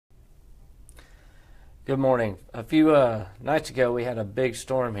Good morning. A few nights ago, we had a big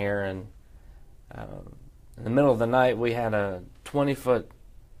storm here, and in the middle of the night, we had a 20-foot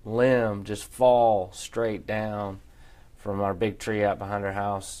limb just fall straight down from our big tree out behind our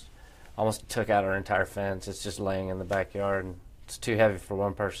house. Almost took out our entire fence. It's just laying in the backyard, and it's too heavy for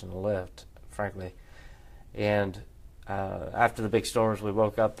one person to lift, frankly. And after the big storms, we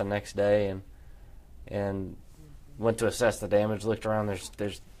woke up the next day and went to assess the damage. Looked around.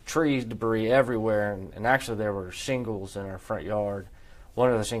 There's trees, debris everywhere, and actually there were shingles in our front yard. One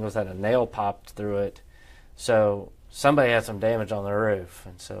of the shingles had a nail popped through it, so somebody had some damage on the roof,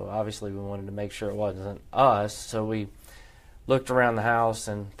 and so obviously we wanted to make sure it wasn't us. So we looked around the house,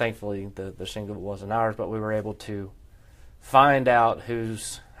 and thankfully the shingle wasn't ours, but we were able to find out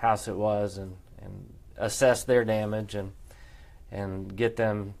whose house it was and assess their damage and get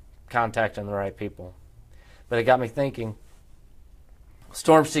them contacting the right people. But it got me thinking,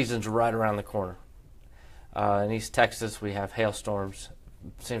 storm season's right around the corner. In East Texas, we have hailstorms.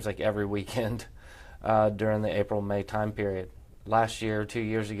 Seems like every weekend during the April-May time period. Last year, 2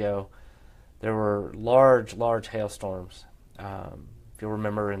 years ago, there were large hailstorms. If you'll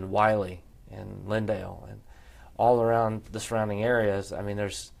remember, in Wiley and Lindale and all around the surrounding areas. I mean,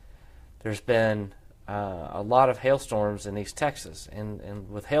 there's been a lot of hailstorms in East Texas, and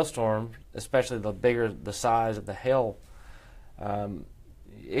with hailstorms, especially the bigger the size of the hail,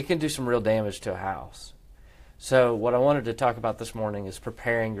 it can do some real damage to a house. So what I wanted to talk about this morning is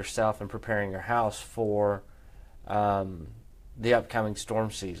preparing yourself and preparing your house for the upcoming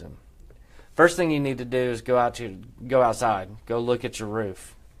storm season. First thing you need to do is go outside, go look at your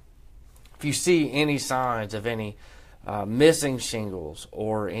roof. If you see any signs of any missing shingles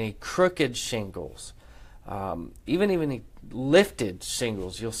or any crooked shingles, even any lifted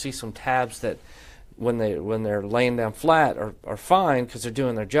shingles, you'll see some tabs that when they're laying down flat are fine because they're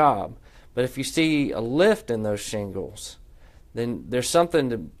doing their job. But if you see a lift in those shingles, then there's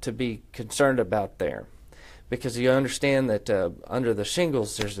something to be concerned about there, because you understand that under the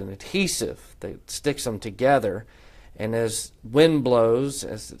shingles there's an adhesive that sticks them together, and as wind blows,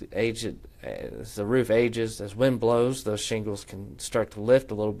 as the roof ages, as wind blows, those shingles can start to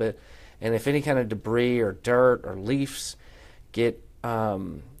lift a little bit, and if any kind of debris or dirt or leaves get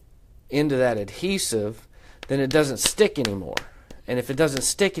into that adhesive, then it doesn't stick anymore. And if it doesn't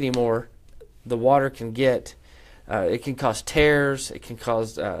stick anymore, the water can get, it can cause tears, it can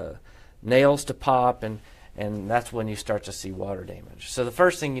cause nails to pop, and that's when you start to see water damage. So the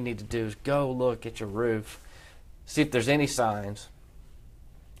first thing you need to do is go look at your roof, see if there's any signs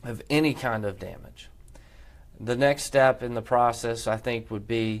of any kind of damage. The next step in the process, I think, would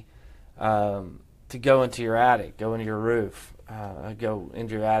be to go into your attic, go into your roof, go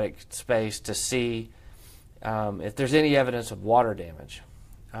into your attic space to see if there's any evidence of water damage.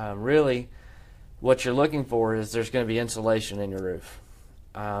 Really, what you're looking for is there's going to be insulation in your roof.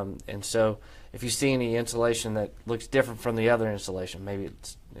 And so if you see any insulation that looks different from the other insulation, maybe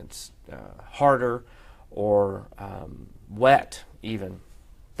it's harder or wet even,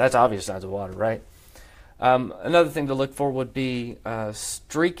 that's obvious signs of water, right? Another thing to look for would be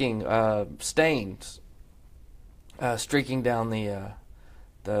streaking stains, streaking down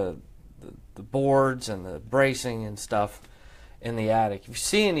the boards and the bracing and stuff in the attic. If you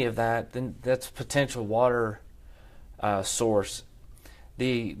see any of that, then that's a potential water source.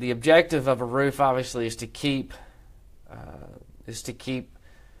 The objective of a roof, obviously, is to keep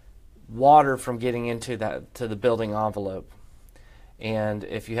water from getting into the building envelope. And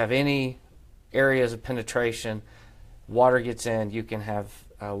if you have any areas of penetration, water gets in, you can have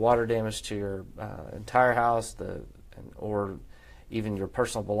water damage to your entire house, or even your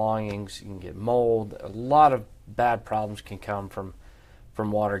personal belongings. You can get mold. A lot of bad problems can come from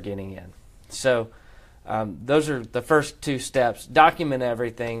water getting in. So those are the first two steps. Document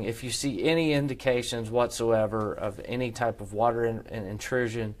everything. If you see any indications whatsoever of any type of water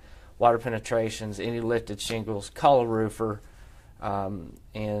intrusion, water penetrations, any lifted shingles, call a roofer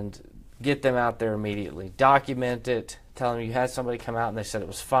and get them out there immediately. Document it. Tell them you had somebody come out and they said it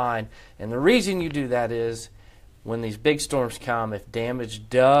was fine. And the reason you do that is when these big storms come, if damage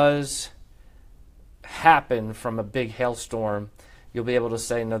does happen from a big hailstorm, you'll be able to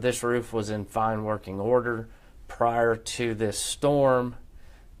say, no, this roof was in fine working order prior to this storm,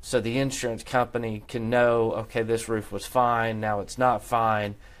 so the insurance company can know, okay, this roof was fine, now it's not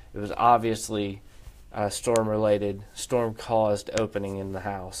fine. It was obviously storm-related, storm-caused opening in the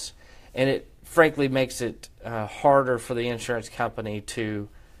house. And it frankly makes it harder for the insurance company to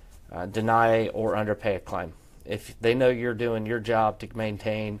deny or underpay a claim. If they know you're doing your job to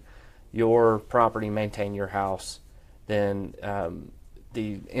maintain your property, maintain your house, then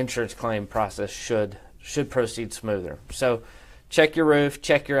the insurance claim process should should proceed smoother. So check your roof,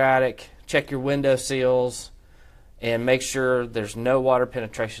 check your attic, check your window seals, and make sure there's no water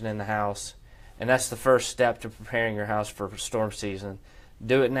penetration in the house. And that's the first step to preparing your house for storm season.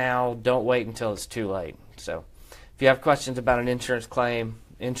 Do it now. Don't wait until it's too late. So if you have questions about an insurance claim,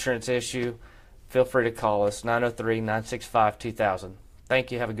 insurance issue, feel free to call us, 903-965-2000.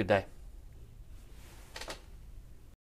 Thank you. Have a good day.